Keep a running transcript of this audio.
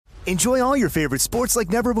Enjoy all your favorite sports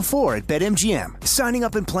like never before at BetMGM. Signing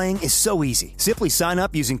up and playing is so easy. Simply sign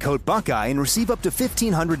up using code Buckeye and receive up to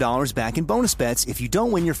 $1,500 back in bonus bets if you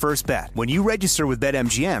don't win your first bet. When you register with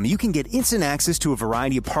BetMGM, you can get instant access to a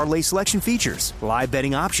variety of parlay selection features, live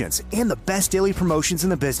betting options, and the best daily promotions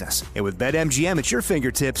in the business. And with BetMGM at your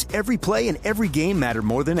fingertips, every play and every game matter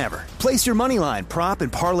more than ever. Place your moneyline, prop,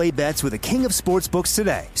 and parlay bets with the king of sportsbooks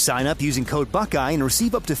today. Sign up using code Buckeye and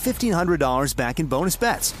receive up to $1,500 back in bonus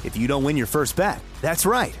bets if you don't win your first bet. That's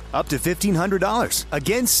right, up to $1,500.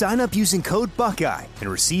 Again, sign up using code Buckeye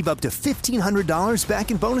and receive up to $1,500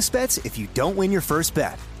 back in bonus bets if you don't win your first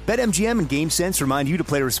bet. BetMGM and GameSense remind you to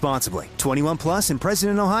play responsibly. 21 plus and present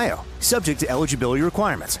in Ohio. Subject to eligibility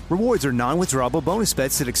requirements. Rewards are non-withdrawable bonus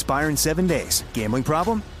bets that expire in 7 days. Gambling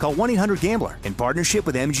problem? Call 1-800-GAMBLER in partnership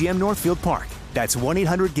with MGM Northfield Park. That's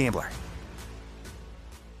 1-800-GAMBLER.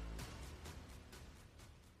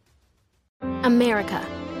 America.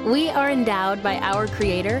 We are endowed by our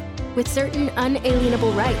Creator with certain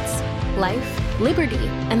unalienable rights: life, liberty,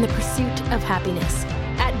 and the pursuit of happiness.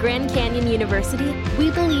 At Grand Canyon University, we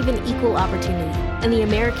believe in equal opportunity, and the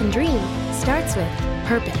American dream starts with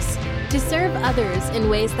purpose. To serve others in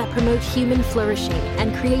ways that promote human flourishing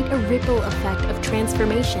and create a ripple effect of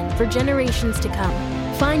transformation for generations to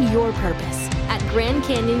come. Find your purpose at Grand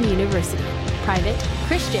Canyon University. Private,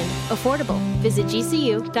 Christian, affordable. Visit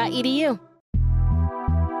gcu.edu.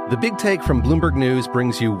 The Big Take from Bloomberg News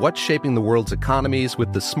brings you what's shaping the world's economies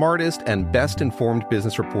with the smartest and best-informed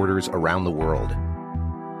business reporters around the world.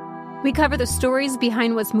 We cover the stories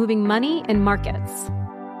behind what's moving money and markets,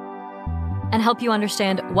 and help you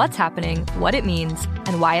understand what's happening, what it means,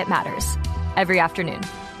 and why it matters every afternoon.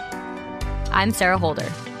 I'm Sarah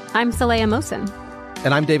Holder. I'm Saleha Mohsin.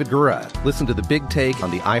 And I'm David Gura. Listen to The Big Take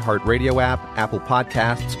on the iHeartRadio app, Apple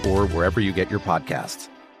Podcasts, or wherever you get your podcasts.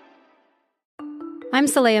 I'm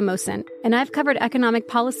Saleha Mohsin, and I've covered economic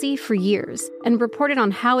policy for years and reported on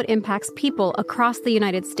how it impacts people across the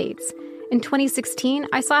United States. In 2016,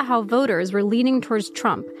 I saw how voters were leaning towards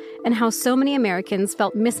Trump and how so many Americans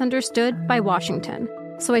felt misunderstood by Washington.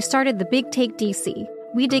 So I started The Big Take DC.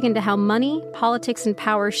 We dig into how money, politics, and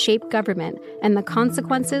power shape government and the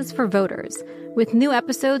consequences for voters. With new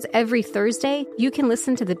episodes every Thursday, you can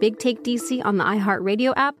listen to The Big Take DC on the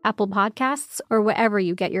iHeartRadio app, Apple Podcasts, or wherever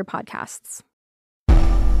you get your podcasts.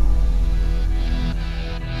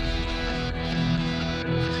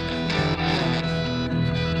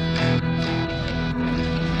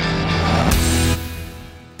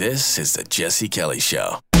 This is the Jesse Kelly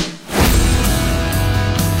Show. It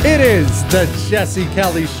is the Jesse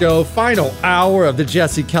Kelly Show, final hour of the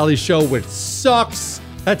Jesse Kelly Show, which sucks.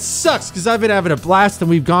 That sucks because I've been having a blast and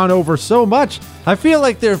we've gone over so much. I feel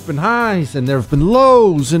like there have been highs and there have been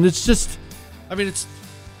lows, and it's just, it's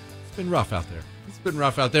been rough out there. It's been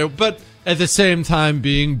rough out there, but at the same time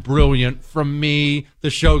being brilliant from me, the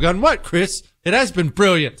Shogun. What, Chris? It has been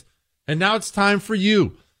brilliant. And now it's time for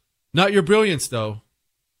you. Not your brilliance, though.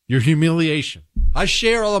 Your humiliation. I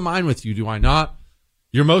share all of mine with you, do I not?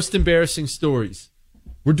 Your most embarrassing stories.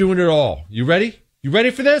 We're doing it all. You ready? You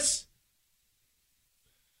ready for this?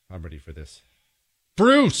 I'm ready for this.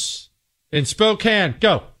 Bruce in Spokane,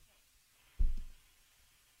 go.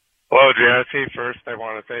 Hello, Jesse. First, I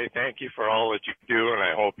want to say thank you for all that you do, and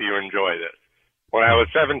I hope you enjoy this. When I was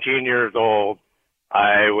 17 years old,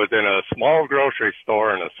 I was in a small grocery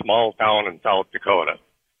store in a small town in South Dakota,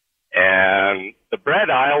 and the bread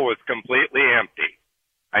aisle was completely empty.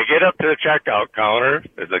 I get up to the checkout counter.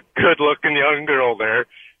 There's a good-looking young girl there,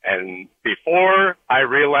 and before I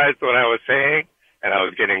realized what I was saying and I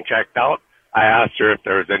was getting checked out, I asked her if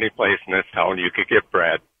there was any place in this town you could get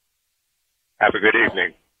bread. Have a good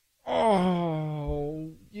evening.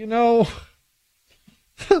 Oh,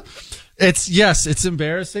 it's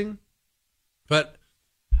embarrassing, but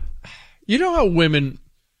you know how women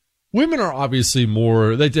are obviously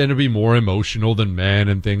they tend to be more emotional than men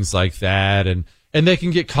and things like that, and they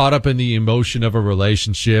can get caught up in the emotion of a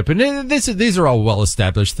relationship, and these are all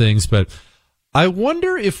well-established things, but I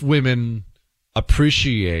wonder if women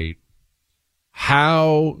appreciate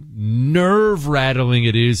how nerve-rattling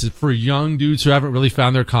it is for young dudes who haven't really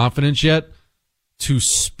found their confidence yet to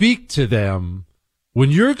speak to them.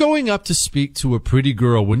 When you're going up to speak to a pretty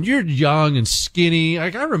girl, when you're young and skinny,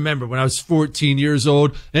 like I remember when I was 14 years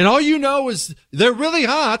old, and all you know is they're really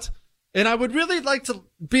hot, and I would really like to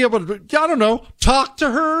be able to, talk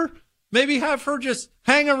to her, maybe have her just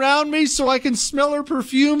hang around me so I can smell her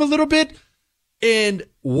perfume a little bit, and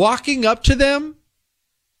walking up to them,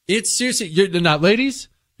 it's seriously, you're not, ladies,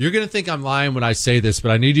 you're going to think I'm lying when I say this,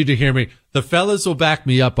 but I need you to hear me. The fellas will back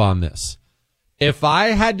me up on this. if I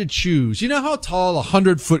had to choose, you know how tall a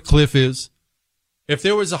 100-foot cliff is? If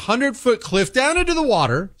there was a 100-foot cliff down into the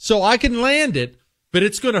water, so I can land it, but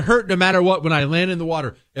it's going to hurt no matter what when I land in the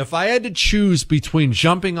water. If I had to choose between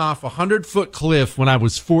jumping off a 100-foot cliff when I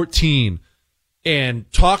was 14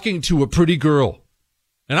 and talking to a pretty girl,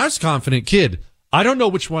 and I was a confident kid, I don't know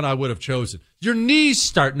which one I would have chosen. Your knees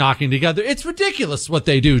start knocking together. It's ridiculous what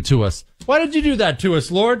they do to us. Why did you do that to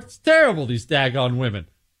us, Lord? It's terrible, these daggone women.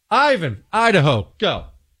 Ivan, Idaho, go.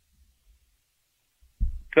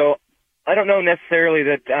 So I don't know necessarily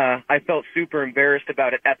that I felt super embarrassed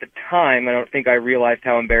about it at the time. I don't think I realized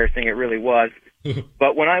how embarrassing it really was.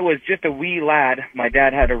 But when I was just a wee lad, my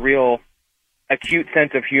dad had a real acute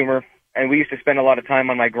sense of humor, and we used to spend a lot of time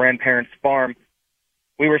on my grandparents' farm.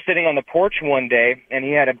 We were sitting on the porch one day, and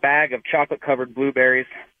he had a bag of chocolate-covered blueberries.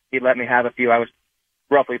 He'd let me have a few. I was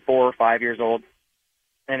roughly 4 or 5 years old,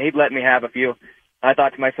 and he'd let me have a few. I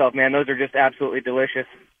thought to myself, man, those are just absolutely delicious.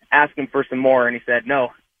 Asked him for some more, and he said, no,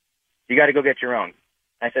 you got to go get your own.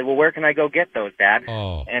 I said, well, where can I go get those, Dad?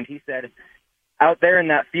 Oh. And he said, out there in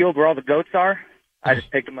that field where all the goats are. I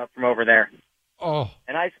just picked them up from over there. Oh.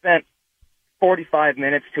 And I spent 45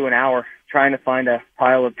 minutes to an hour trying to find a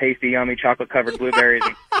pile of tasty, yummy chocolate-covered blueberries,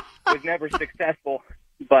 and was never successful.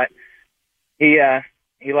 But he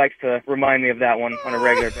likes to remind me of that one on a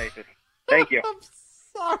regular basis. Thank you. I'm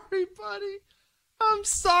sorry, buddy. I'm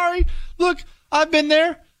sorry. Look, I've been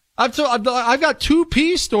there. I've got 2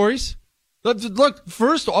 pee stories. Look,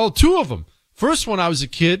 first, all 2 of them. First one, I was a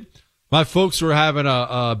kid. My folks were having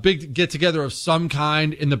a big get-together of some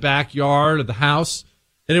kind in the backyard of the house.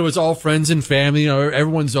 And it was all friends and family. You know,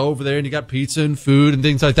 everyone's over there, and you got pizza and food and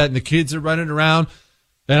things like that. And the kids are running around.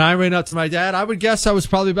 And I ran up to my dad. I would guess I was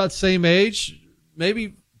probably about the same age,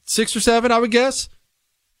 maybe 6 or 7, I would guess.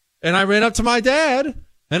 And I ran up to my dad,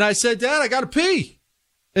 and I said, Dad, I got to pee.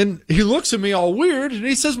 And he looks at me all weird, and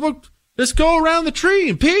he says, well, let's go around the tree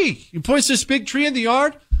and pee. He points to this big tree in the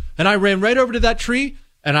yard, and I ran right over to that tree,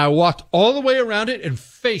 and I walked all the way around it and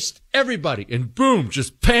faced everybody, and boom,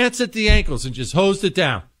 just pants at the ankles and just hosed it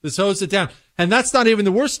down. Just hosed it down. And that's not even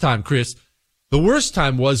the worst time, Chris. The worst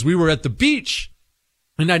time was we were at the beach,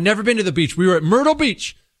 and I'd never been to the beach. We were at Myrtle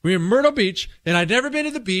Beach. We were in Myrtle Beach, and I'd never been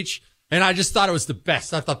to the beach, and I just thought it was the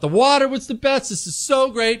best. I thought the water was the best. This is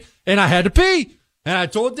so great. And I had to pee. And I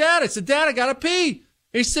told Dad, I said, Dad, I got to pee.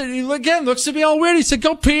 He said, he again looks at me all weird. He said,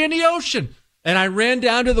 go pee in the ocean. And I ran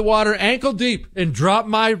down to the water ankle deep and dropped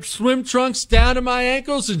my swim trunks down to my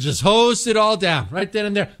ankles and just hosed it all down right then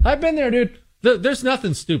and there. I've been there, dude. There's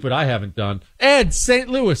nothing stupid I haven't done. Ed, St.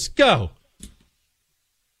 Louis, go.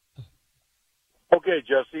 Okay,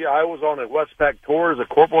 Jesse, I was on a Westpac tour as a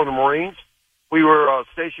corporal in the Marines. We were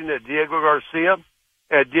stationed at Diego Garcia.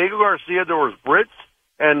 At Diego Garcia, there was Brits,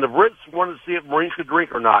 and the Brits wanted to see if Marines could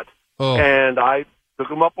drink or not. Oh. And I took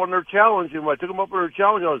them up on their challenge, and when I took them up on their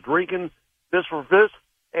challenge, I was drinking fist for fist,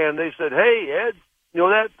 and they said, hey, Ed, you know,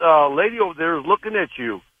 that lady over there is looking at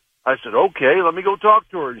you. I said, okay, let me go talk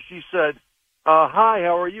to her. And she said, hi,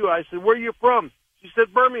 how are you? I said, where are you from? She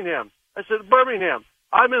said, Birmingham. I said, Birmingham.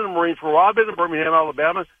 I've been in the Marines for a while. I've been in Birmingham,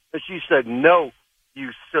 Alabama. And she said, no, you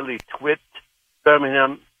silly twit,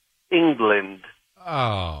 Birmingham, England.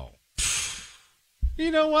 Oh.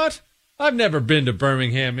 You know what? I've never been to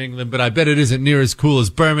Birmingham, England, but I bet it isn't near as cool as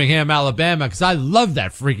Birmingham, Alabama, because I love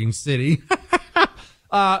that freaking city.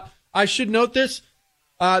 I should note this.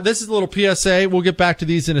 This is a little PSA. We'll get back to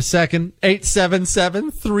these in a second.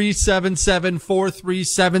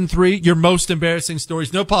 877-377-4373. Your most embarrassing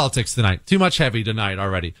stories. No politics tonight. Too much heavy tonight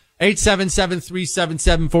already.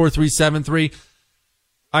 877-377-4373.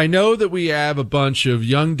 I know that we have a bunch of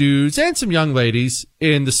young dudes and some young ladies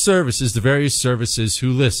in the services, the various services, who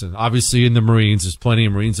listen. Obviously, in the Marines, there's plenty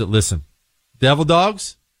of Marines that listen. Devil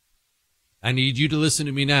Dogs, I need you to listen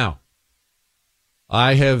to me now.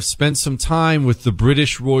 I have spent some time with the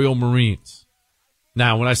British Royal Marines.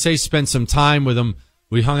 Now, when I say spend some time with them,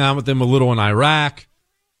 we hung out with them a little in Iraq,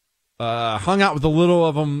 hung out with a little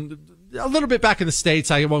of them a little bit back in the States.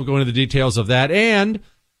 I won't go into the details of that. And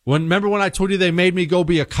remember when I told you they made me go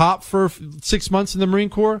be a cop for 6 months in the Marine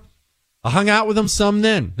Corps? I hung out with them some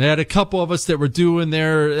then. They had a couple of us that were doing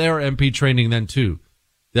their MP training then too.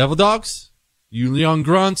 Devil Dogs, you young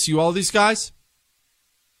grunts, you all these guys,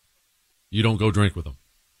 you don't go drink with them.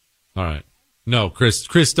 All right. No,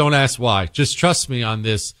 Chris, don't ask why. Just trust me on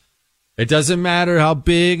this. It doesn't matter how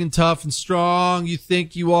big and tough and strong you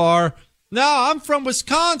think you are. No, I'm from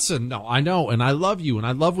Wisconsin. No, I know, and I love you, and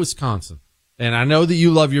I love Wisconsin. And I know that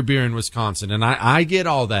you love your beer in Wisconsin, and I get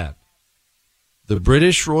all that. The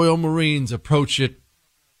British Royal Marines approach it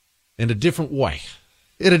in a different way.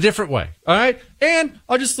 All right? And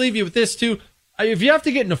I'll just leave you with this, too. if you have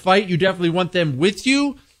to get in a fight, you definitely want them with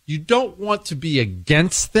you. You don't want to be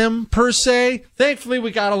against them, per se. Thankfully, we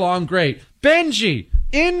got along great. Benji,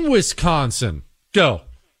 in Wisconsin. Go.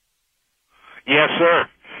 Yes, sir.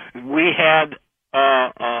 We had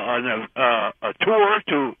a tour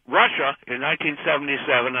to Russia in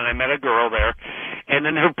 1977, and I met a girl there. And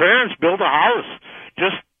then her parents built a house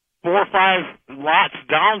just 4 or 5 lots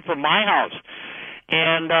down from my house.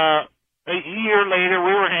 And a year later,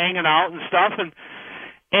 we were hanging out and stuff,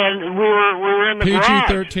 and we were in the garage.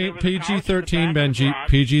 PG-13, Benji.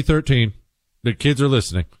 PG-13. The kids are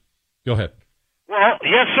listening. Go ahead. Well,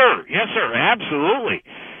 yes, sir. Yes, sir. Absolutely.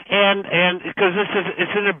 And because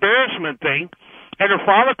it's an embarrassment thing. And her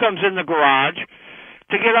father comes in the garage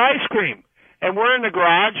to get ice cream. And we're in the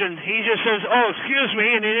garage, and he just says, "Oh, excuse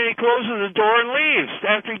me," and then he closes the door and leaves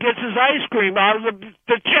after he gets his ice cream out of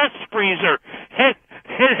the chest freezer.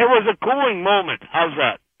 It was a cooling moment. How's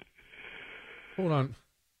that? Hold on.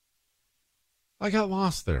 I got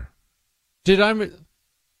lost there.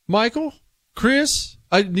 Michael? Chris?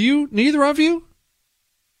 Neither of you?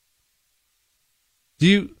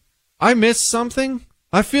 I missed something?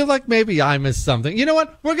 I feel like maybe I missed something. You know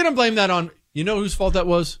what? We're going to blame that on, you know whose fault that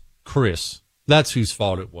was? Chris. That's whose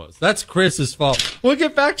fault it was. That's Chris's fault. We'll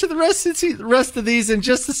get back to the rest of these in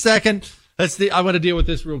just a second. I want to deal with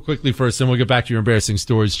this real quickly first, and we'll get back to your embarrassing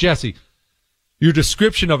stories. Jesse, your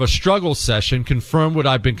description of a struggle session confirmed what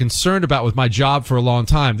I've been concerned about with my job for a long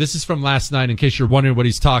time. This is from last night. In case you're wondering what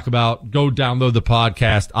he's talking about, go download the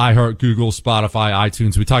podcast, iHeart, Google, Spotify,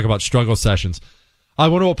 iTunes. We talk about struggle sessions. I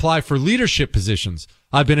want to apply for leadership positions.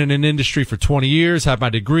 I've been in an industry for 20 years, have my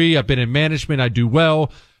degree. I've been in management. I do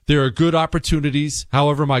well. There are good opportunities.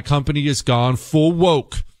 However, my company has gone full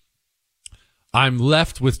woke. I'm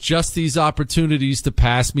left with just these opportunities to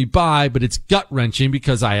pass me by, but it's gut-wrenching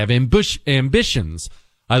because I have ambitions.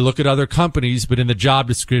 I look at other companies, but in the job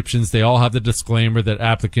descriptions, they all have the disclaimer that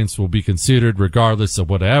applicants will be considered regardless of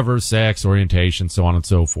whatever, sex, orientation, so on and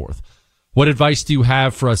so forth. What advice do you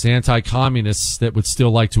have for us anti-communists that would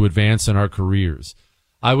still like to advance in our careers?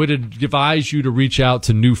 I would advise you to reach out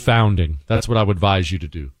to New Founding. That's what I would advise you to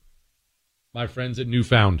do. My friends at New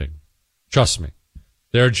Founding, trust me,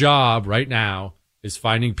 their job right now is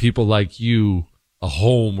finding people like you a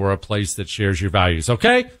home or a place that shares your values.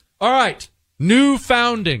 Okay? All right. New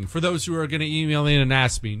Founding. For those who are going to email in and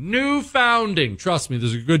ask me, New Founding. Trust me,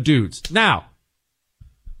 those are good dudes. Now,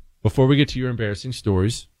 before we get to your embarrassing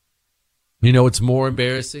stories, you know it's more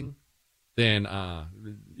embarrassing than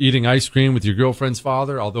eating ice cream with your girlfriend's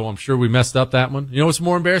father, although I'm sure we messed up that one. You know what's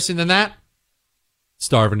more embarrassing than that?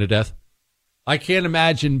 Starving to death. I can't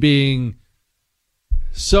imagine being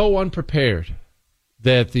so unprepared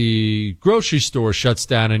that the grocery store shuts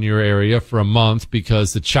down in your area for a month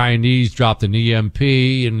because the Chinese dropped an EMP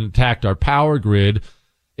and attacked our power grid,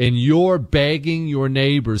 and you're begging your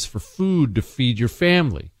neighbors for food to feed your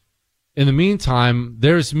family. In the meantime,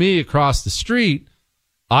 there's me across the street.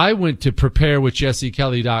 I went to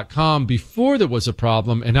preparewithjessekelly.com before there was a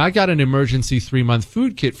problem, and I got an emergency 3-month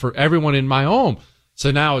food kit for everyone in my home.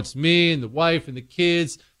 So now it's me and the wife and the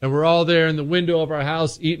kids, and we're all there in the window of our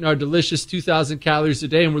house eating our delicious 2,000 calories a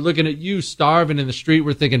day, and we're looking at you starving in the street.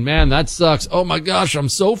 We're thinking, man, that sucks. Oh, my gosh, I'm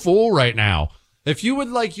so full right now. If you would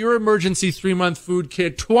like your emergency 3-month food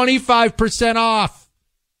kit 25% off,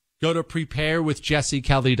 go to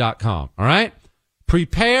preparewithjessekelly.com, all right?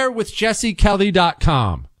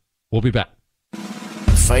 Preparewithjessekelly.com. We'll be back.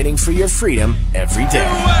 Fighting for your freedom every day.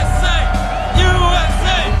 USA!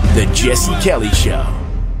 USA! The Jesse Kelly Show.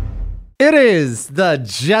 It is the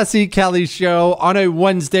Jesse Kelly Show on a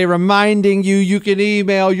Wednesday, reminding you can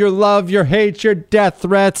email your love, your hate, your death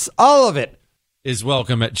threats, all of it is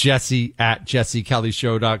welcome at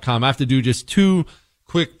jesse@jessekellyshow.com. I have to do just 2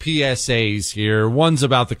 quick PSAs here. One's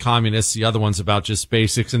about the communists, the other one's about just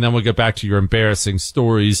basics, and then we'll get back to your embarrassing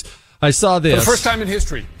stories. I saw this. For the first time in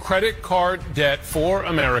history, credit card debt for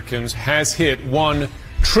Americans has hit $1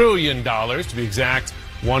 trillion, to be exact,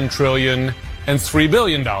 $1,003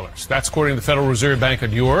 billion. That's according to the Federal Reserve Bank of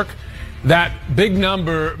New York. That big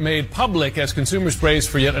number made public as consumers brace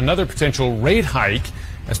for yet another potential rate hike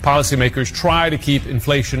as policymakers try to keep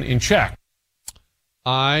inflation in check.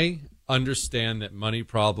 I understand that money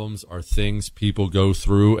problems are things people go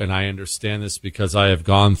through, and I understand this because I have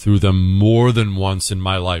gone through them more than once in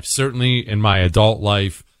my life, certainly in my adult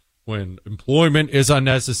life, when employment is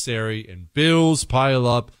unnecessary and bills pile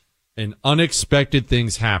up and unexpected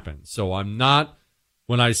things happen. So I'm not,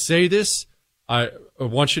 when I say this, I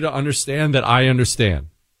want you to understand that I understand.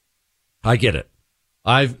 I get it.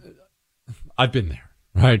 I've been there.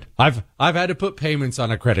 Right. I've had to put payments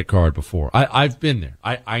on a credit card before. I've been there.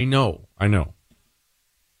 I know.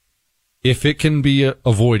 If it can be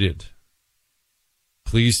avoided,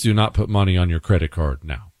 please do not put money on your credit card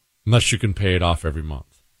now, unless you can pay it off every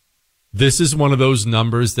month. This is one of those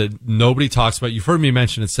numbers that nobody talks about. You've heard me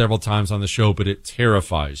mention it several times on the show, but it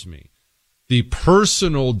terrifies me. The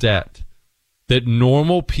personal debt that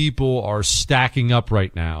normal people are stacking up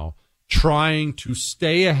right now, trying to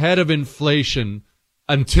stay ahead of inflation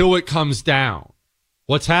until it comes down.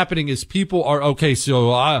 What's happening is people are, okay,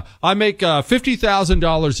 so I make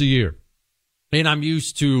 $50,000 a year, and I'm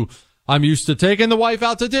used to taking the wife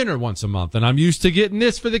out to dinner once a month, and I'm used to getting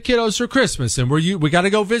this for the kiddos for Christmas, and we got to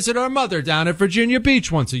go visit our mother down at Virginia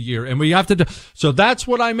Beach once a year, and we have to so that's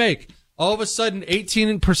what I make. All of a sudden,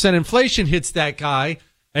 18% inflation hits that guy,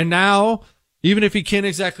 and now, even if he can't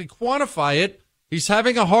exactly quantify it, he's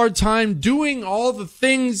having a hard time doing all the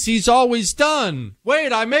things he's always done.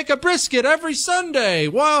 Wait, I make a brisket every Sunday.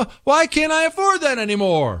 Why can't I afford that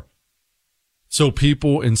anymore? So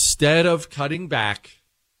people, instead of cutting back,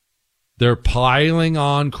 they're piling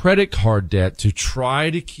on credit card debt to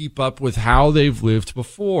try to keep up with how they've lived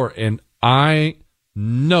before. And I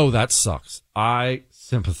know that sucks. I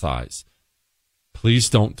sympathize. Please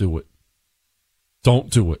don't do it.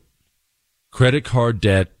 Don't do it. Credit card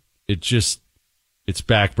debt, it's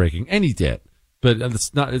backbreaking. Any debt. But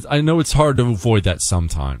it's not, I know it's hard to avoid that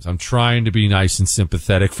sometimes. I'm trying to be nice and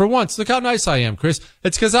sympathetic. For once, look how nice I am, Chris.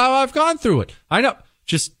 It's because I've gone through it. I know.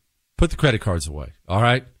 Just put the credit cards away. All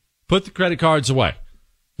right? Put the credit cards away.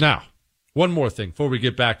 Now, one more thing before we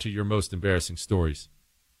get back to your most embarrassing stories.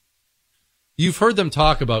 You've heard them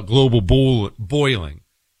talk about global boiling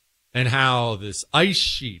and how this ice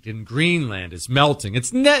sheet in Greenland is melting.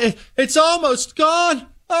 It's almost gone.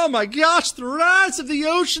 Oh my gosh, the rise of the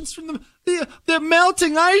oceans from the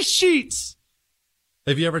melting ice sheets.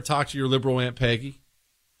 Have you ever talked to your liberal Aunt Peggy?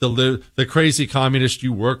 The crazy communist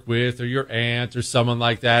you work with, or your aunt or someone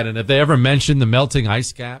like that, and have they ever mentioned the melting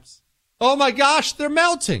ice caps? Oh my gosh, they're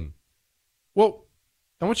melting. Well,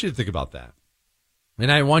 I want you to think about that.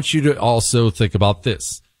 And I want you to also think about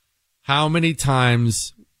this. How many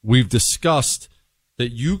times we've discussed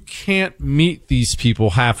that you can't meet these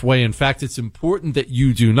people halfway. In fact, it's important that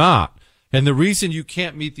you do not. And the reason you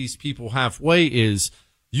can't meet these people halfway is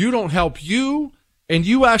you don't help you, and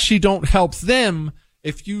you actually don't help them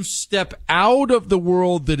if you step out of the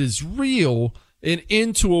world that is real and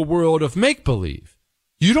into a world of make-believe.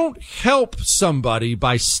 You don't help somebody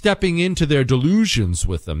by stepping into their delusions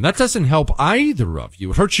with them. That doesn't help either of you.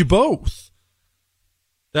 It hurts you both.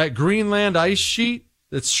 That Greenland ice sheet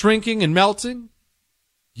that's shrinking and melting,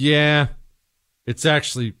 yeah, it's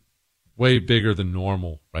actually way bigger than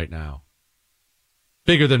normal right now.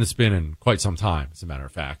 Bigger than it's been in quite some time, as a matter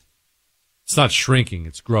of fact. It's not shrinking,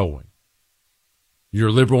 it's growing.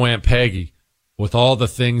 Your liberal Aunt Peggy, with all the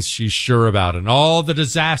things she's sure about and all the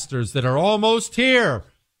disasters that are almost here,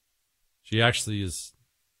 she actually is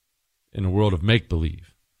in a world of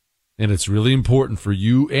make-believe. And it's really important for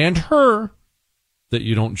you and her that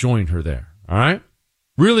you don't join her there, all right?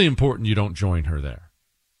 Really important you don't join her there.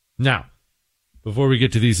 Now, before we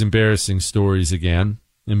get to these embarrassing stories again,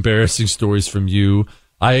 embarrassing stories from you,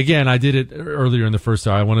 I did it earlier in the first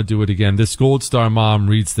hour. I want to do it again. This Gold Star mom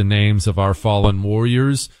reads the names of our fallen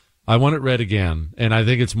warriors. I want it read again, and I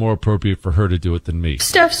think it's more appropriate for her to do it than me.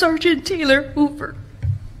 Staff Sergeant Taylor Hoover.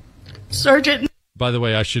 Sergeant. By the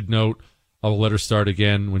way, I should note, I will let her start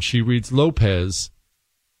again. When she reads Lopez,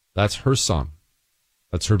 that's her son.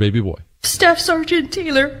 That's her baby boy. Staff Sergeant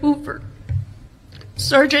Taylor Hoover.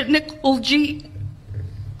 Sergeant Nicole G.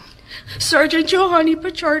 Sergeant Johanny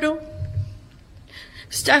Pachardo.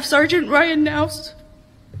 Staff Sergeant Ryan Naus.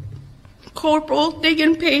 Corporal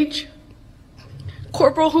Dagan Page.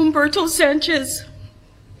 Corporal Humberto Sanchez.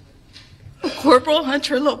 Corporal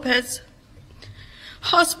Hunter Lopez.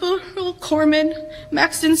 Hospital Corpsman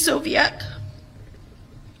Maxton Soviak.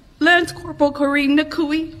 Lance Corporal Kareem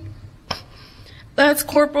Nakui. Lance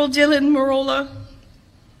Corporal Dylan Marola.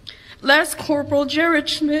 Lance Corporal Jared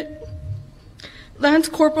Schmidt. Lance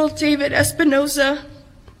Corporal David Espinoza.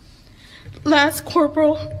 Lance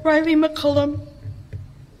Corporal Riley McCullum.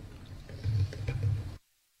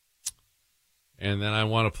 And then I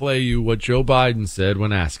want to play you what Joe Biden said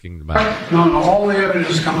when asking about it. No, all the evidence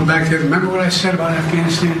is coming back there. Remember what I said about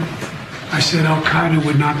Afghanistan? I said Al-Qaeda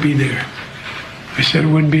would not be there. I said it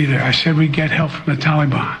wouldn't be there. I said we'd get help from the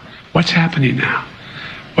Taliban. What's happening now?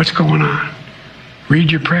 What's going on? Read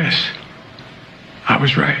your press. I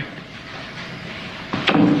was right.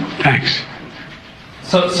 Thanks.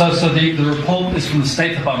 So the report is from the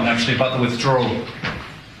State Department, actually, about the withdrawal.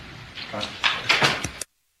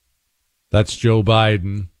 That's Joe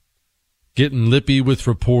Biden getting lippy with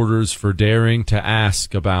reporters for daring to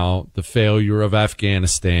ask about the failure of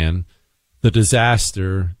Afghanistan, the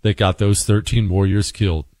disaster that got those 13 warriors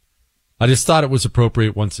killed. I just thought it was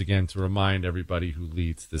appropriate once again to remind everybody who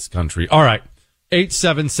leads this country. All right,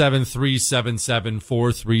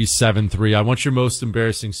 877-377-4373. I want your most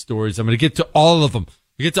embarrassing stories. I'm going to get to all of them.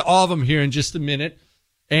 We'll get to all of them here in just a minute.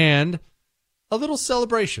 And a little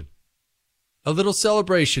celebration. A little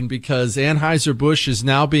celebration because Anheuser-Busch is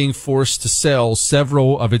now being forced to sell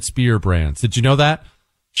several of its beer brands. Did you know that?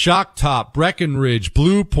 Shock Top, Breckenridge,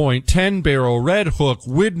 Blue Point, 10 Barrel, Red Hook,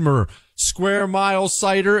 Widmer, Square Mile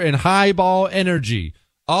Cider, and Highball Energy.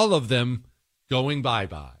 All of them going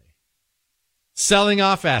bye-bye. Selling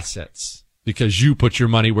off assets because you put your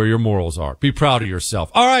money where your morals are. Be proud of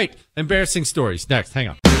yourself. All right, embarrassing stories. Next, hang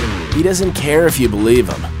on. He doesn't care if you believe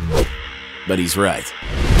him, but he's right.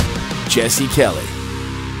 Jesse Kelly.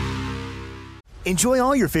 Enjoy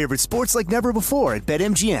all your favorite sports like never before at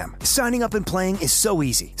BetMGM. Signing up and playing is so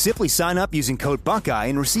easy. Simply sign up using code Buckeye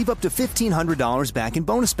and receive up to $1,500 back in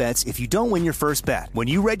bonus bets if you don't win your first bet. When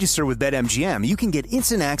you register with BetMGM, you can get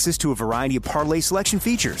instant access to a variety of parlay selection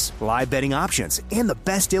features, live betting options, and the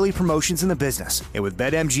best daily promotions in the business. And with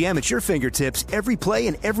BetMGM at your fingertips, every play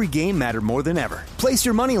and every game matter more than ever. Place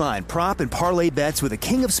your moneyline, prop, and parlay bets with the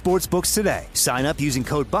king of sportsbooks today. Sign up using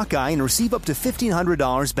code Buckeye and receive up to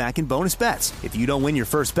 $1,500 back in bonus bets if you don't win your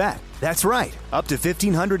first bet. That's right, up to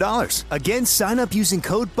 $1,500. Again, sign up using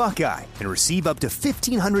code Buckeye and receive up to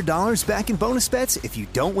 $1,500 back in bonus bets if you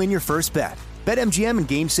don't win your first bet. BetMGM and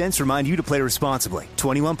GameSense remind you to play responsibly.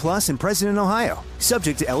 21 plus and present in Ohio.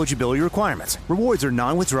 Subject to eligibility requirements. Rewards are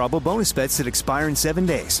non-withdrawable bonus bets that expire in 7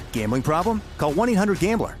 days. Gambling problem? Call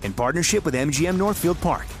 1-800-GAMBLER in partnership with MGM Northfield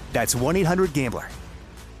Park. That's 1-800-GAMBLER.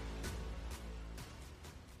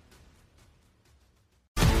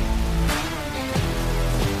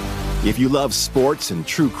 If you love sports and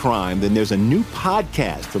true crime, then there's a new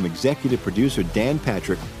podcast from executive producer Dan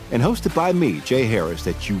Patrick and hosted by me, Jay Harris,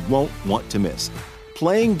 that you won't want to miss.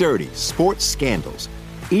 Playing Dirty: Sports Scandals.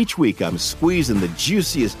 Each week, I'm squeezing the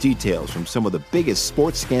juiciest details from some of the biggest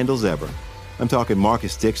sports scandals ever. I'm talking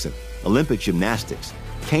Marcus Dixon, Olympic gymnastics,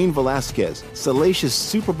 Cain Velasquez, salacious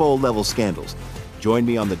Super Bowl-level scandals. Join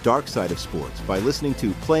me on the dark side of sports by listening to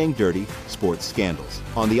Playing Dirty: Sports Scandals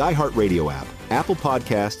on the iHeartRadio app, Apple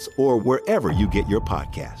Podcasts, or wherever you get your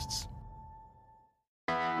podcasts.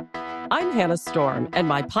 I'm Hannah Storm, and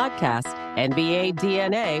my podcast, NBA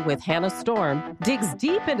DNA with Hannah Storm, digs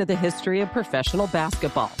deep into the history of professional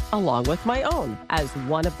basketball, along with my own, as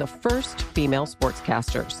one of the first female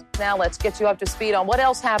sportscasters. Now let's get you up to speed on what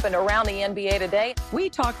else happened around the NBA today. We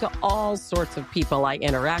talk to all sorts of people I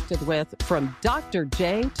interacted with, from Dr.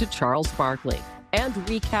 J to Charles Barkley, and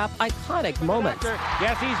recap iconic moments.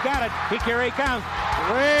 Yes, he's got it. Here he comes.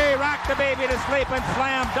 Way rock the baby to sleep and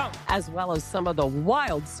slam dunk. As well as some of the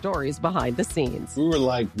wild stories behind the scenes. We were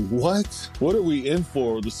like, what? What are we in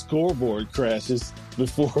for? The scoreboard crashes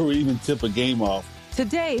before we even tip a game off.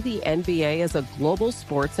 Today, the NBA is a global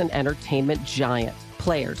sports and entertainment giant.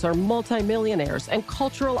 Players are multimillionaires and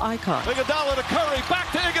cultural icons. Iguodala to Curry,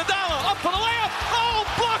 back to Iguodala, up for the layup. Oh,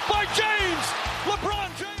 blocked by James. LeBron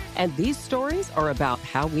James. And these stories are about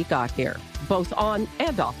how we got here, both on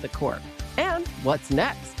and off the court. And what's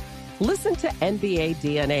next? Listen to NBA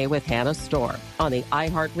DNA with Hannah Storm on the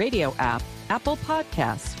iHeartRadio app, Apple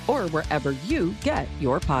Podcasts, or wherever you get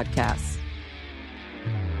your podcasts.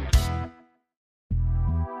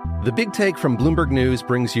 The Big Take from Bloomberg News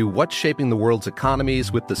brings you what's shaping the world's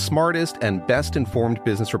economies with the smartest and best-informed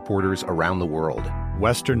business reporters around the world.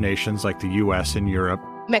 Western nations like the U.S. and Europe.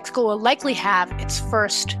 Mexico will likely have its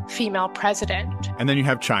first female president. And then you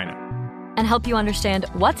have China. And help you understand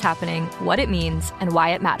what's happening, what it means, and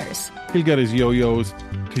why it matters. He'll get his yo-yos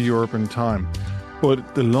to Europe in time.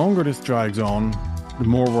 But the longer this drags on, the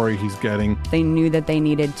more worry he's getting. They knew that they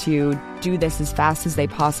needed to do this as fast as they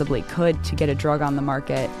possibly could to get a drug on the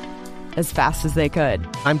market as fast as they could.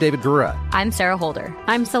 I'm David Gura. I'm Sarah Holder.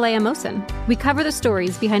 I'm Saleha Mohsen. We cover the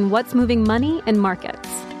stories behind what's moving money and markets.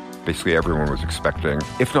 Basically, everyone was expecting,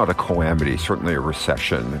 if not a calamity, certainly a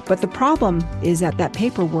recession. But the problem is that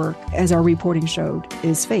paperwork, as our reporting showed,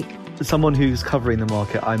 is fake. As someone who's covering the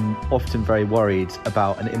market, I'm often very worried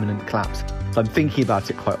about an imminent collapse. So I'm thinking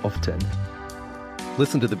about it quite often.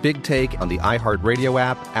 Listen to The Big Take on the iHeartRadio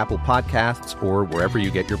app, Apple Podcasts, or wherever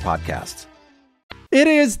you get your podcasts. It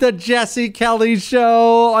is the Jesse Kelly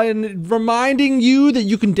Show, and reminding you that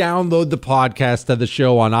you can download the podcast of the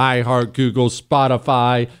show on iHeart, Google,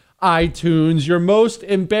 Spotify, iTunes. Your most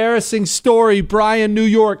embarrassing story, Brian, New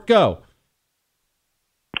York, go.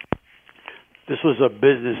 this was a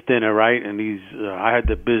business dinner, right? And I had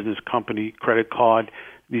the business company credit card.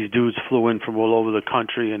 These dudes flew in from all over the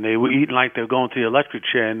country, and they were eating like they were going to the electric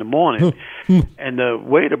chair in the morning. And the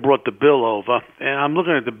waiter brought the bill over, and I'm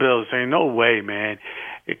looking at the bill saying, no way, man.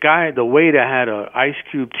 The waiter had a Ice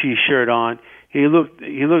Cube T-shirt on. He looked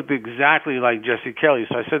exactly like Jesse Kelly.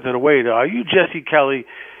 So I said to the waiter, are you Jesse Kelly?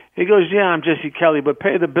 He goes, yeah, I'm Jesse Kelly, but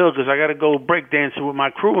pay the bill because I got to go breakdancing with my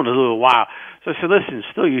crew in a little while. So I said, listen,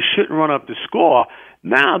 still, you shouldn't run up the score.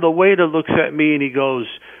 Now the waiter looks at me and he goes,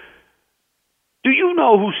 do you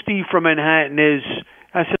know who Steve from Manhattan is?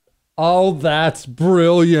 I said, oh, that's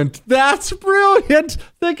brilliant. That's brilliant.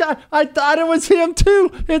 The guy, I thought it was him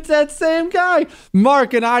too. It's that same guy.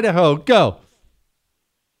 Mark in Idaho, go.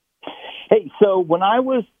 Hey, so when I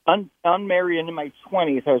was unmarried and in my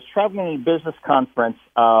 20s, I was traveling in a business conference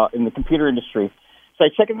in the computer industry. So I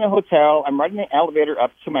check in the hotel. I'm riding the elevator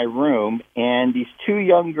up to my room, and these two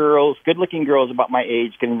young girls, good-looking girls about my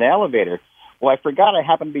age, get in the elevator. Well, I forgot I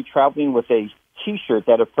happened to be traveling with a T-shirt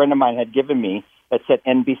that a friend of mine had given me that said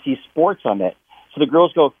NBC Sports on it. So the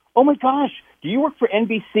girls go, oh, my gosh, do you work for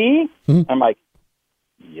NBC? I'm like,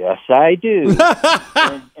 yes, I do.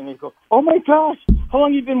 and they go, oh, my gosh, how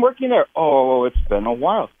long have you been working there? Oh, it's been a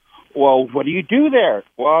while. Well, what do you do there?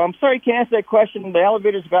 Well, I'm sorry, I can't answer that question. The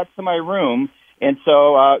elevator's got to my room, and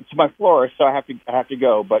so to my floor, so I have to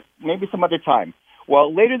go, but maybe some other time.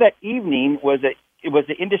 Well, later that evening it was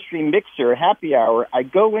the industry mixer happy hour. I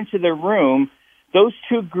go into the room. Those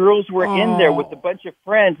two girls were in there with a bunch of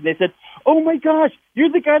friends, and they said, oh, my gosh,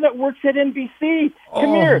 you're the guy that works at NBC.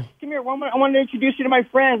 Come here. I want to introduce you to my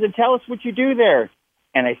friends and tell us what you do there.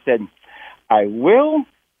 And I said, I will,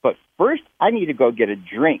 but first I need to go get a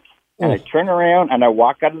drink. And I turn around, and I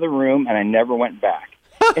walk out of the room, and I never went back.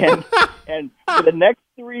 And for the next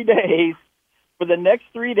 3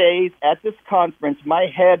 days, at this conference, my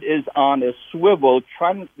head is on a swivel,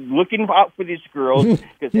 looking out for these girls,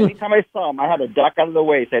 because anytime I saw them, I had to duck out of the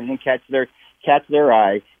way so I didn't catch their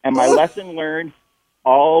eye. And my lesson learned: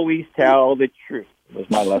 always tell the truth. Was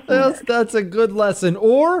my lesson. That's a good lesson.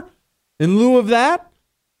 Or, in lieu of that,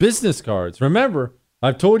 business cards. Remember,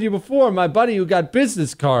 I've told you before, my buddy who got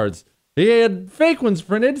business cards, he had fake ones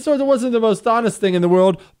printed, so it wasn't the most honest thing in the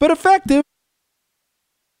world, but effective.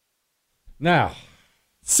 Now,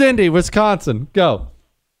 Cindy, Wisconsin, go.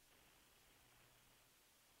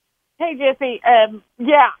 Hey, Jesse.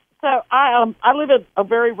 So I live in a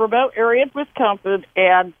very remote area of Wisconsin,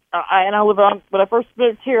 and I live on. When I first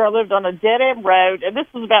moved here, I lived on a dead end road, and this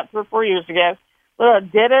was about 3 or 4 years ago. I lived on a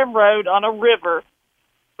dead end road on a river,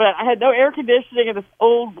 but I had no air conditioning in this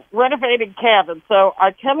old renovated cabin. So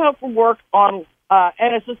I come home from work and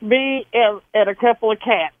it's just me and a couple of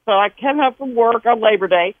cats. So I come home from work on Labor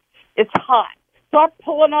Day. It's hot. So I'm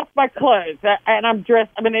pulling off my clothes, and I'm dressed.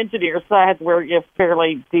 I'm an engineer, so I have to wear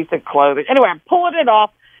fairly decent clothing. Anyway, I'm pulling it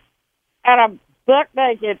off, and I'm buck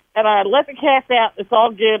naked, and I let the cats out. It's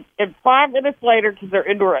all good. And 5 minutes later, because they're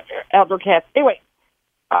outdoor cats. Anyway,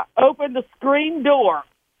 I opened the screen door,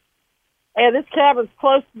 and this cabin's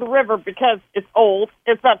close to the river because it's old.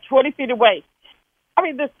 It's about 20 feet away. I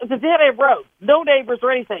mean, it's a dead-end road. No neighbors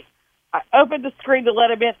or anything. I opened the screen to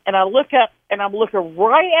let him in, and I look up, and I'm looking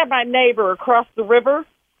right at my neighbor across the river.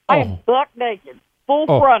 I am buck naked, full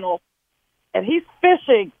frontal, and he's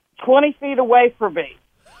fishing 20 feet away from me.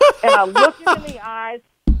 And I look him in the eyes,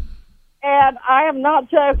 and I am not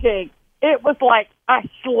joking. It was like I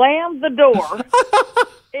slammed the door,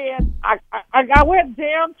 and I went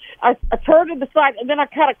down. I turned to the side, and then I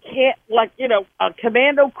kind of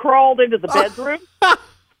commando crawled into the bedroom.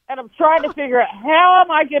 And I'm trying to figure out how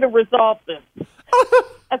am I going to resolve this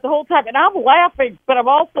at the whole time. And I'm laughing, but I'm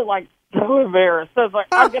also like so embarrassed. So it's like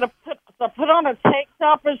I'm going to put on a tank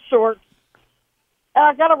top and shorts. And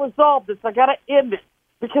I got to resolve this. I got to end it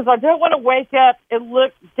because I don't want to wake up and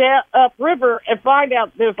look down upriver and find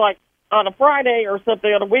out there's like on a Friday or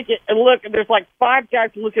something on a weekend and look and there's like 5 guys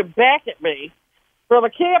looking back at me from a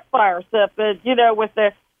campfire or something. With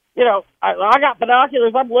the. I got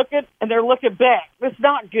binoculars. I'm looking, and they're looking back. It's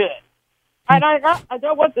not good. And I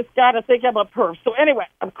don't want this guy to think I'm a perv. So anyway,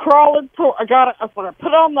 I'm crawling. I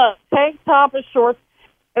put on the tank top and shorts,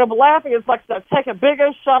 and I'm laughing. It's like I take a big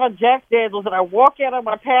old shot of Jack Daniels, and I walk out on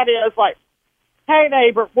my patio. It's like, hey,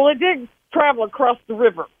 neighbor. Well, it did travel across the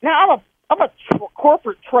river. Now, I'm a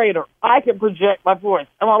corporate trader. I can project my voice.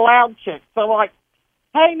 I'm a loud chick. So I'm like,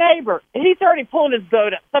 hey, neighbor. He's already pulling his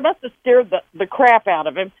boat up. So I must have scared the crap out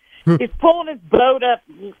of him. He's pulling his boat up,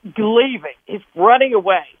 leaving. He's running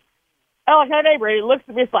away. I'm like, hey, neighbor. He looks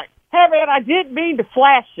at me. He's like, hey, man, I didn't mean to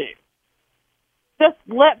flash you. Just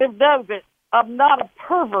let them know that I'm not a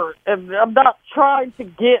pervert, and I'm not trying to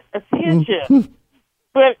get attention.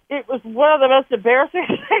 But it was one of the most embarrassing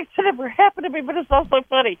things that ever happened to me, but it's also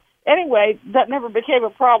funny. Anyway, that never became a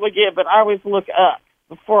problem again, but I always look up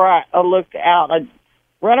before I looked out. I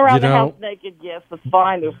run around the house naked, yes, that's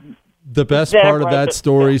fine. The best part of that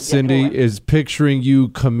story, Cindy, is picturing you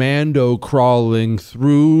commando crawling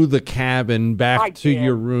through the cabin back to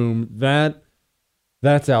your room.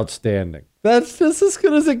 That's outstanding. That's just as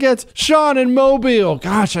good as it gets. Sean in Mobile.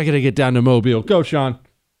 Gosh, I got to get down to Mobile. Go, Sean.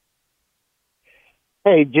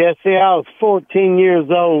 Hey, Jesse, I was 14 years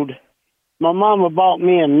old. My mama bought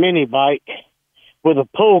me a mini bike with a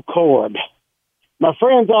pull cord. My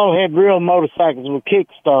friends all had real motorcycles with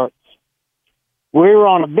kickstarts. We were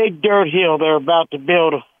on a big dirt hill. They were about to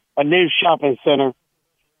build a new shopping center.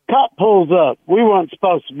 Cop pulls up. We weren't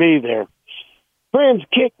supposed to be there. Friends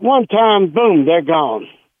kick one time, boom, they're gone.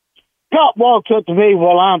 Cop walks up to me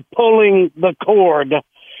while I'm pulling the cord.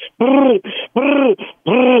 Brr, brr,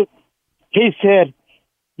 brr. He said,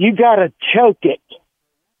 "You got to choke it."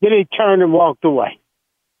 Then he turned and walked away.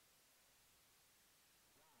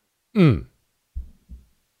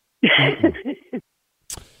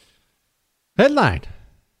 Headline: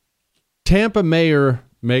 Tampa mayor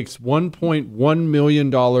makes $1.1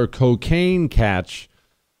 million cocaine catch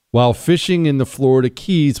while fishing in the Florida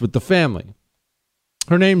Keys with the family.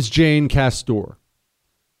 Her name's Jane Castor.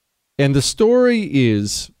 And the story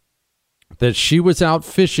is that she was out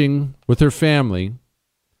fishing with her family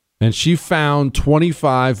and she found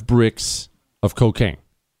 25 bricks of cocaine,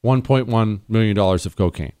 $1.1 million of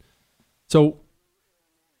cocaine. So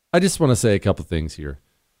I just want to say a couple things here.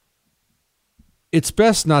 It's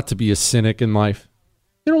best not to be a cynic in life.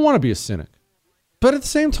 You don't want to be a cynic. But at the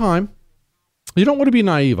same time, you don't want to be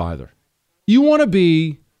naive either. You want to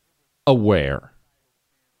be aware.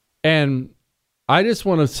 And I just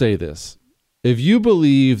want to say this. If you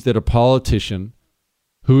believe that a politician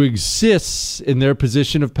who exists in their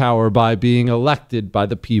position of power by being elected by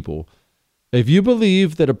the people, if you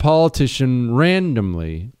believe that a politician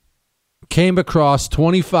randomly came across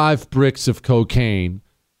 25 bricks of cocaine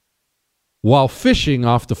while fishing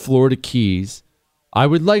off the Florida Keys, I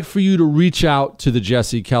would like for you to reach out to the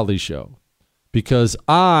Jesse Kelly Show, because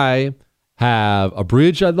I have a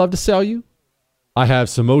bridge I'd love to sell you. I have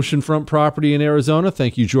some oceanfront property in Arizona.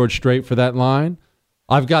 Thank you, George Strait, for that line.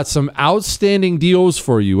 I've got some outstanding deals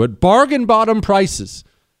for you at bargain bottom prices.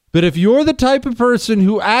 But if you're the type of person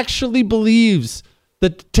who actually believes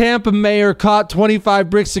that the Tampa mayor caught 25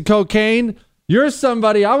 bricks of cocaine, you're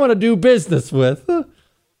somebody I want to do business with.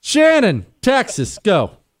 Shannon, Texas,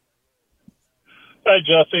 go. Hey,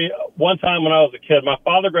 Jesse. One time when I was a kid, my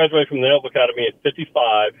father graduated from the Naval Academy at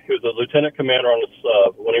 55. He was a lieutenant commander on the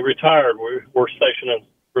sub. When he retired, we were stationed in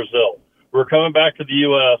Brazil. We were coming back to the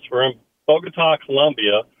U.S. We're in Bogota,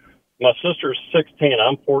 Colombia. My sister's 16.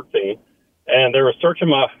 I'm 14. And they were searching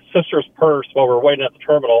my sister's purse while we were waiting at the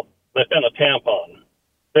terminal. They found a tampon.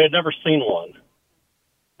 They had never seen one.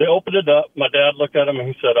 They opened it up. My dad looked at him and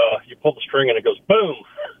he said, you pull the string and it goes, boom.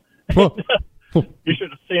 You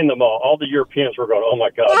should have seen them all. All the Europeans were going, oh, my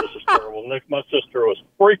God, this is terrible. And my sister was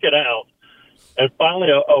freaking out. And finally,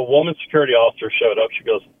 a woman security officer showed up. She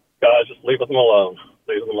goes, guys, just leave them alone.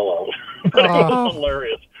 Leave them alone. But it was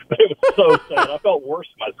hilarious. But it was so sad. I felt worse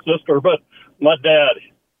for my sister. But my dad,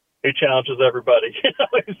 he challenges everybody.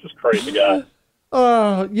 He's this crazy guy.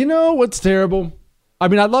 You know what's terrible? I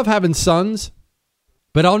mean, I love having sons,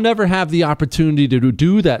 but I'll never have the opportunity to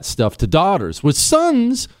do that stuff to daughters. With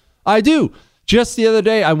sons, I do. Just the other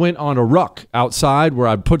day, I went on a ruck outside where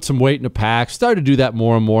I put some weight in a pack. Started to do that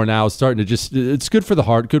more and more now. It's starting to it's good for the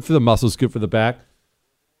heart, good for the muscles, good for the back.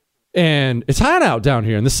 And it's hot out down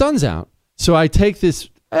here and the sun's out. So I take this,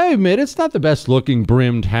 I admit, it's not the best looking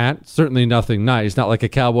brimmed hat. Certainly nothing nice, not like a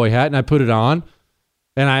cowboy hat. And I put it on.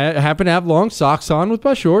 And I happen to have long socks on with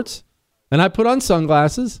my shorts. And I put on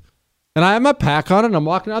sunglasses. And I have my pack on and I'm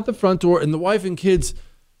walking out the front door. And the wife and kids,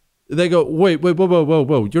 they go, wait,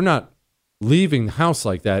 whoa. You're not leaving the house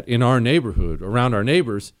like that in our neighborhood, around our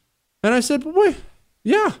neighbors. And I said, wait,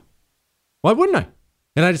 yeah, why wouldn't I?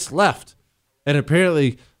 And I just left. And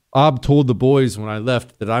apparently, Ob told the boys when I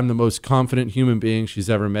left that I'm the most confident human being she's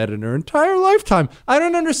ever met in her entire lifetime. I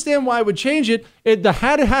don't understand why I would change it. The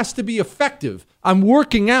hat has to be effective. I'm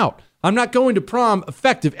working out. I'm not going to prom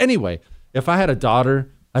effective. Anyway, if I had a daughter,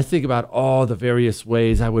 I think about all the various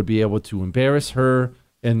ways I would be able to embarrass her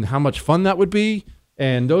and how much fun that would be.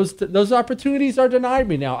 And those opportunities are denied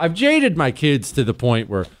me now. I've jaded my kids to the point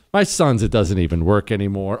where my sons, it doesn't even work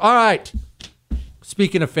anymore. All right.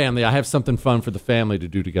 Speaking of family, I have something fun for the family to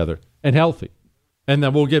do together and healthy. And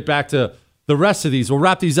then we'll get back to The rest of these, we'll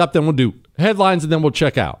wrap these up, then we'll do headlines, and then we'll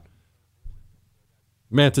check out.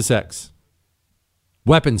 Mantis X.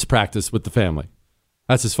 Weapons practice with the family.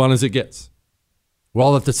 That's as fun as it gets.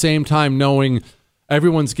 While at the same time knowing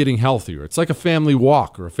everyone's getting healthier. It's like a family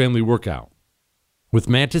walk or a family workout. With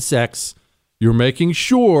Mantis X, you're making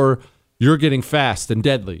sure you're getting fast and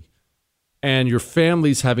deadly, and your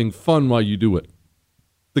family's having fun while you do it.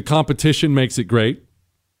 The competition makes it great.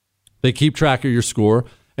 They keep track of your score,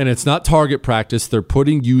 and it's not target practice. They're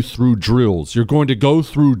putting you through drills. You're going to go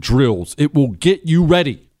through drills. It will get you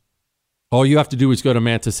ready. All you have to do is go to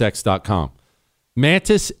MantisX.com.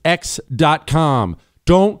 MantisX.com.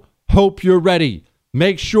 Don't hope you're ready.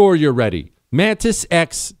 Make sure you're ready.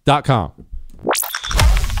 MantisX.com.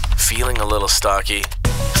 Feeling a little stocky?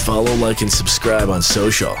 Follow, like, and subscribe on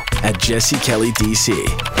social at Jesse Kelly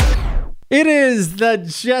DC. It is the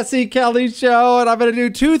Jesse Kelly Show, and I'm going to do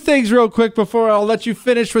two things real quick before I'll let you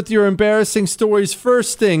finish with your embarrassing stories.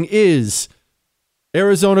 First thing is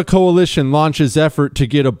Arizona Coalition launches effort to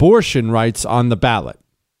get abortion rights on the ballot.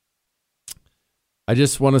 I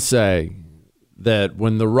just want to say that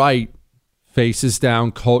when the right faces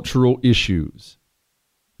down cultural issues,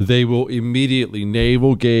 they will immediately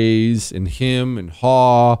navel gaze and hem and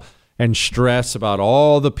haw and stress about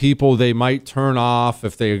all the people they might turn off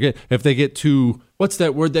if they get too, what's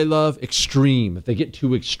that word they love? Extreme. If they get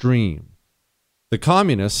too extreme. The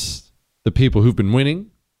communists, the people who've been winning,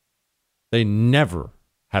 they never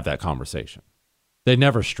have that conversation. They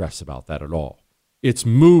never stress about that at all. It's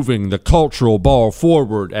moving the cultural ball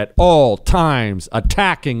forward at all times,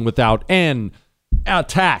 attacking without end.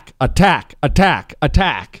 Attack, attack, attack,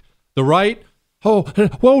 attack. The right? Oh,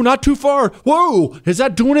 whoa, not too far. Whoa, is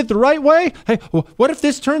that doing it the right way? Hey, what if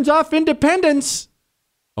this turns off independence?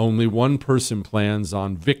 Only one person plans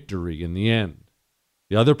on victory in the end.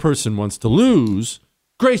 The other person wants to lose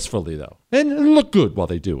gracefully, though, and look good while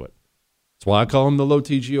they do it. That's why I call them the low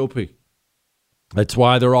T GOP. That's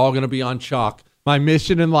why they're all going to be on chalk. My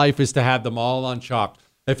mission in life is to have them all on chalk.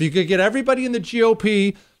 If you could get everybody in the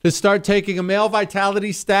GOP to start taking a male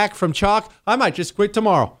vitality stack from chalk, I might just quit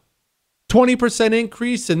tomorrow. 20%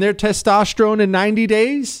 increase in their testosterone in 90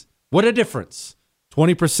 days? What a difference.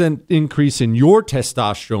 20% increase in your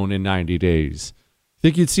testosterone in 90 days.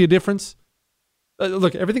 Think you'd see a difference?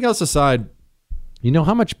 Look, everything else aside, you know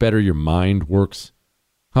how much better your mind works?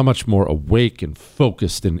 How much more awake and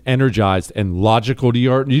focused and energized and logical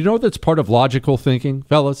you are? You know that's part of logical thinking,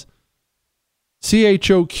 fellas?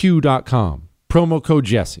 CHOQ.com. Promo code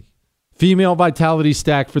Jesse. Female vitality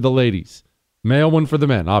stack for the ladies. Male one for the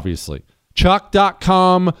men, obviously.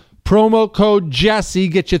 Chuck.com. Promo code Jesse.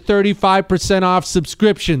 Get you 35% off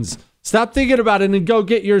subscriptions. Stop thinking about it and go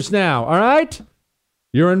get yours now, all right?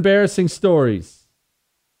 Your embarrassing stories.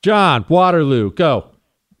 John, Waterloo, go.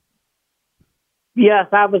 Yes,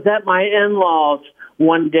 I was at my in-laws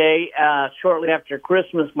one day shortly after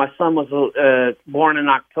Christmas. My son was born in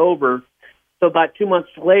October. So about 2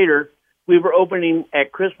 months later, we were opening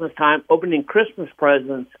Christmas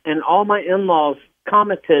presents, and all my in-laws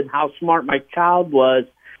commented how smart my child was.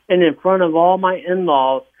 And in front of all my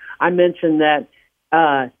in-laws, I mentioned that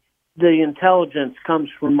the intelligence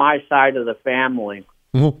comes from my side of the family.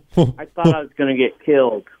 I thought I was going to get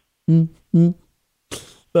killed.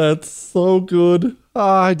 That's so good. Oh,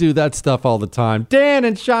 I do that stuff all the time. Dan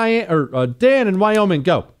in Dan in Wyoming,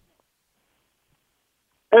 go.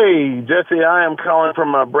 Hey, Jesse, I am calling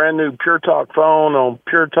from a brand new Pure Talk phone on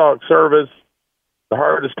Pure Talk service. The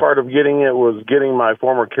hardest part of getting it was getting my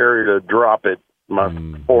former carrier to drop it, my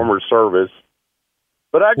former service.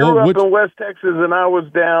 But I grew up in West Texas, and I was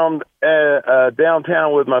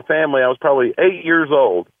downtown with my family. I was probably 8 years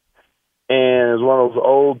old. And it was one of those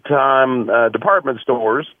old-time department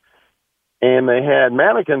stores, and they had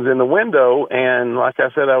mannequins in the window, and like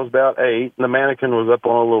I said, I was about 8, and the mannequin was up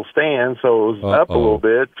on a little stand, so it was up a little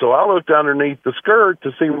bit. So I looked underneath the skirt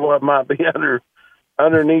to see what might be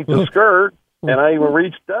underneath the skirt, and I even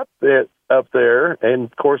reached up there, and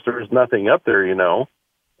of course there was nothing up there, you know.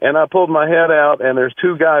 And I pulled my head out, and there's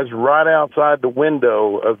two guys right outside the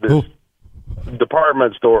window of this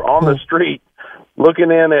department store on the street,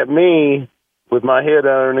 looking in at me with my head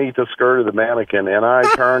underneath the skirt of the mannequin, and I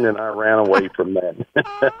turned and I ran away from that.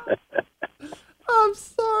 I'm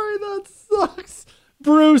sorry, that sucks.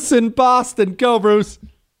 Bruce in Boston. Go, Bruce.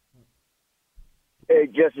 Hey,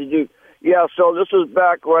 Jesse Duke. Yeah, so this was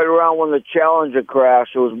back right around when the Challenger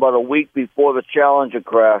crashed. It was about a week before the Challenger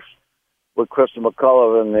crash with Krista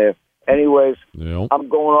McCullough in there. Anyways, I'm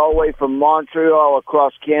going all the way from Montreal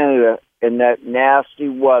across Canada in that nasty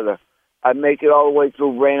weather. I make it all the way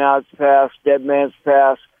through Reynolds Pass, Dead Man's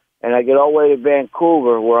Pass, and I get all the way to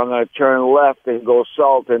Vancouver, where I'm going to turn left and go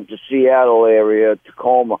south into Seattle area,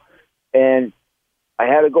 Tacoma. And I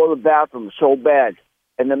had to go to the bathroom so bad,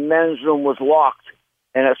 and the men's room was locked.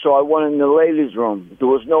 And so I went in the ladies' room. There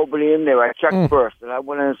was nobody in there. I checked first, and I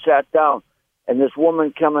went in and sat down. And this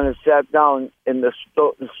woman came in and sat down in the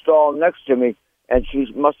stall next to me, and she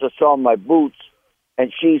must have saw my boots,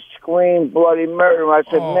 and she screamed bloody murder. And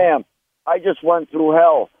I said, ma'am, I just went through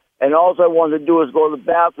hell. And all I wanted to do was go to the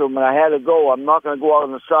bathroom, and I had to go. I'm not going to go out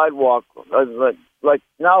on the sidewalk. Like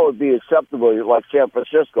now it would be acceptable, like San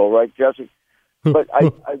Francisco, right, Jesse? But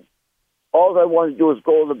all I wanted to do was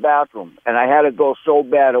go to the bathroom, and I had to go so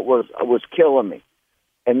bad it was killing me.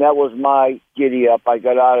 And that was my giddy up. I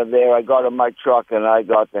got out of there. I got in my truck, and I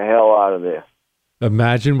got the hell out of there.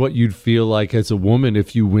 Imagine what you'd feel like as a woman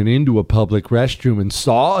if you went into a public restroom and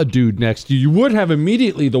saw a dude next to you. You would have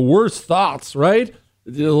immediately the worst thoughts, right?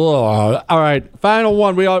 All right, final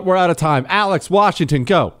one. We're out of time. Alex, Washington,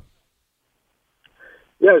 go.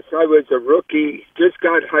 Yes, I was a rookie, just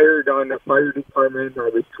got hired on the fire department. I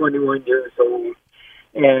was 21 years old,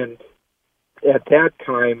 and at that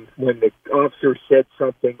time, when the officer said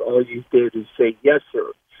something, all you did is say, yes,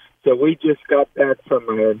 sir. So we just got back from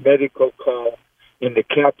a medical call, and the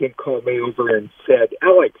captain called me over and said,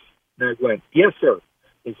 Alex. And I went, yes, sir.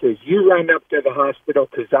 He says, you run up to the hospital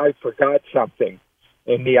because I forgot something.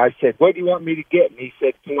 And I said, what do you want me to get? And he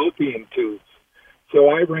said, fallopian tubes. So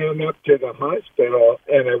I ran up to the hospital,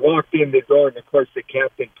 and I walked in the door, and, of course, the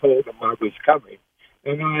captain told him I was coming.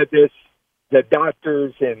 And the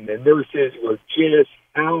doctors and the nurses were just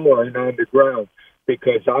howling on the ground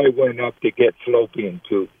because I went up to get fallopian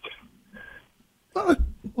tubes. I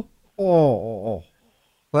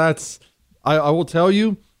will tell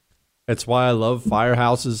you, that's why I love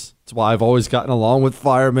firehouses. It's why I've always gotten along with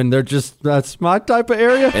firemen. That's my type of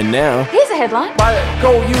area. And now, here's a headline.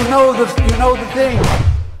 Go, you know the thing.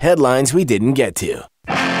 Headlines we didn't get to.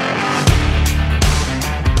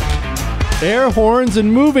 Air horns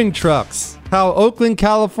and moving trucks. How Oakland,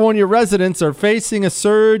 California residents are facing a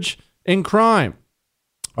surge in crime.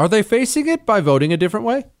 Are they facing it by voting a different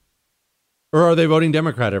way? Or are they voting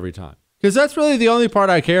Democrat every time? Because that's really the only part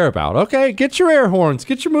I care about. Okay, get your air horns,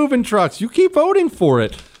 get your moving trucks. You keep voting for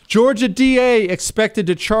it. Georgia DA expected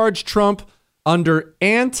to charge Trump under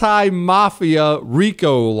anti-mafia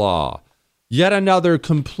RICO law. Yet another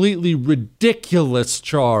completely ridiculous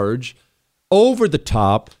charge. Over the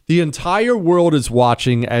top. The entire world is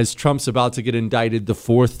watching as Trump's about to get indicted the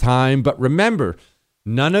fourth time. But remember,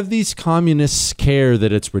 none of these communists care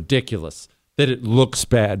that it's ridiculous, that it looks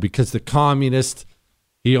bad, because the communist,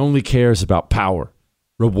 he only cares about power,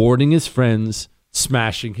 rewarding his friends,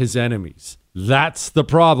 smashing his enemies. That's the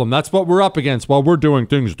problem. That's what we're up against while we're doing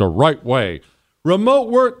things the right way. Remote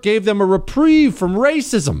work gave them a reprieve from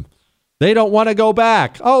racism. They don't want to go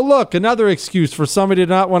back. Oh, look, another excuse for somebody to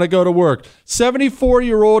not want to go to work.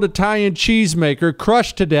 74-year-old Italian cheesemaker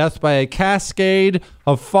crushed to death by a cascade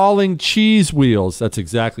of falling cheese wheels. That's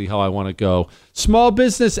exactly how I want to go. Small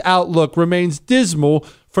business outlook remains dismal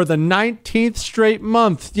for the 19th straight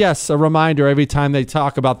month. Yes, a reminder, every time they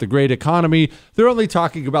talk about the great economy, they're only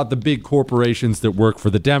talking about the big corporations that work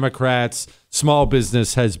for the Democrats. Small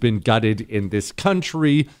business has been gutted in this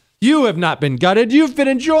country. You have not been gutted. You've been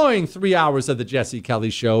enjoying 3 hours of the Jesse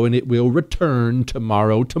Kelly Show, and it will return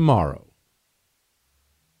tomorrow.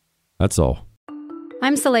 That's all.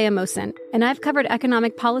 I'm Saleha Mohsin, and I've covered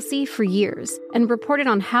economic policy for years and reported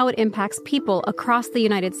on how it impacts people across the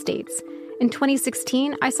United States. In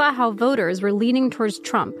 2016, I saw how voters were leaning towards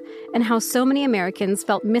Trump and how so many Americans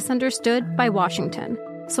felt misunderstood by Washington.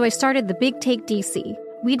 So I started the Big Take DC.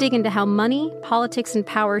 We dig into how money, politics, and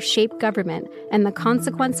power shape government and the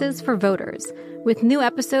consequences for voters. With new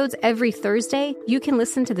episodes every Thursday, you can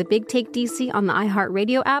listen to the Big Take DC on the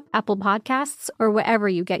iHeartRadio app, Apple Podcasts, or wherever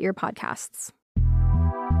you get your podcasts.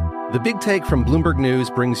 The Big Take from Bloomberg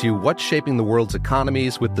News brings you what's shaping the world's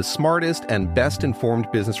economies with the smartest and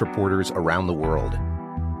best-informed business reporters around the world.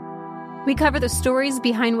 We cover the stories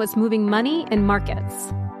behind what's moving money and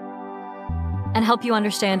markets, and help you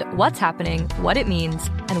understand what's happening, what it means,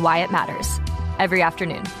 and why it matters every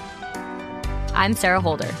afternoon. I'm Sarah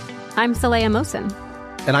Holder. I'm Saleha Mohsin.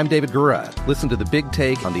 And I'm David Gura. Listen to The Big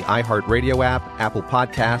Take on the iHeartRadio app, Apple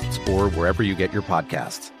Podcasts, or wherever you get your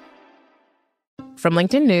podcasts. From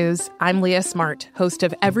LinkedIn News, I'm Leah Smart, host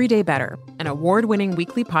of Everyday Better, an award-winning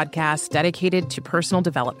weekly podcast dedicated to personal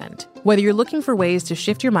development. Whether you're looking for ways to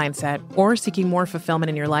shift your mindset or seeking more fulfillment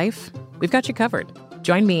in your life, we've got you covered.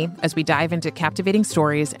 Join me as we dive into captivating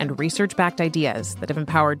stories and research-backed ideas that have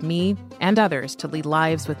empowered me and others to lead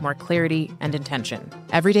lives with more clarity and intention.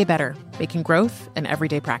 Everyday Better, making growth an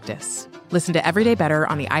everyday practice. Listen to Everyday Better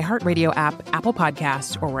on the iHeartRadio app, Apple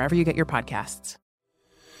Podcasts, or wherever you get your podcasts.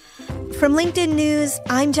 From LinkedIn News,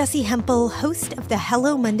 I'm Jessie Hempel, host of the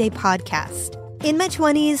Hello Monday podcast. In my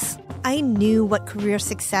 20s, I knew what career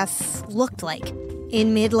success looked like.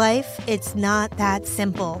 In midlife, it's not that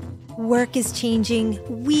simple. Work is changing,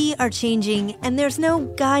 we are changing, and there's no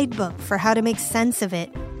guidebook for how to make sense of it.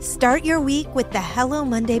 Start your week with the Hello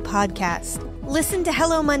Monday podcast. Listen to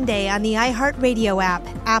Hello Monday on the iHeartRadio app,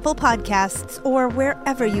 Apple Podcasts, or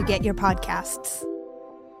wherever you get your podcasts.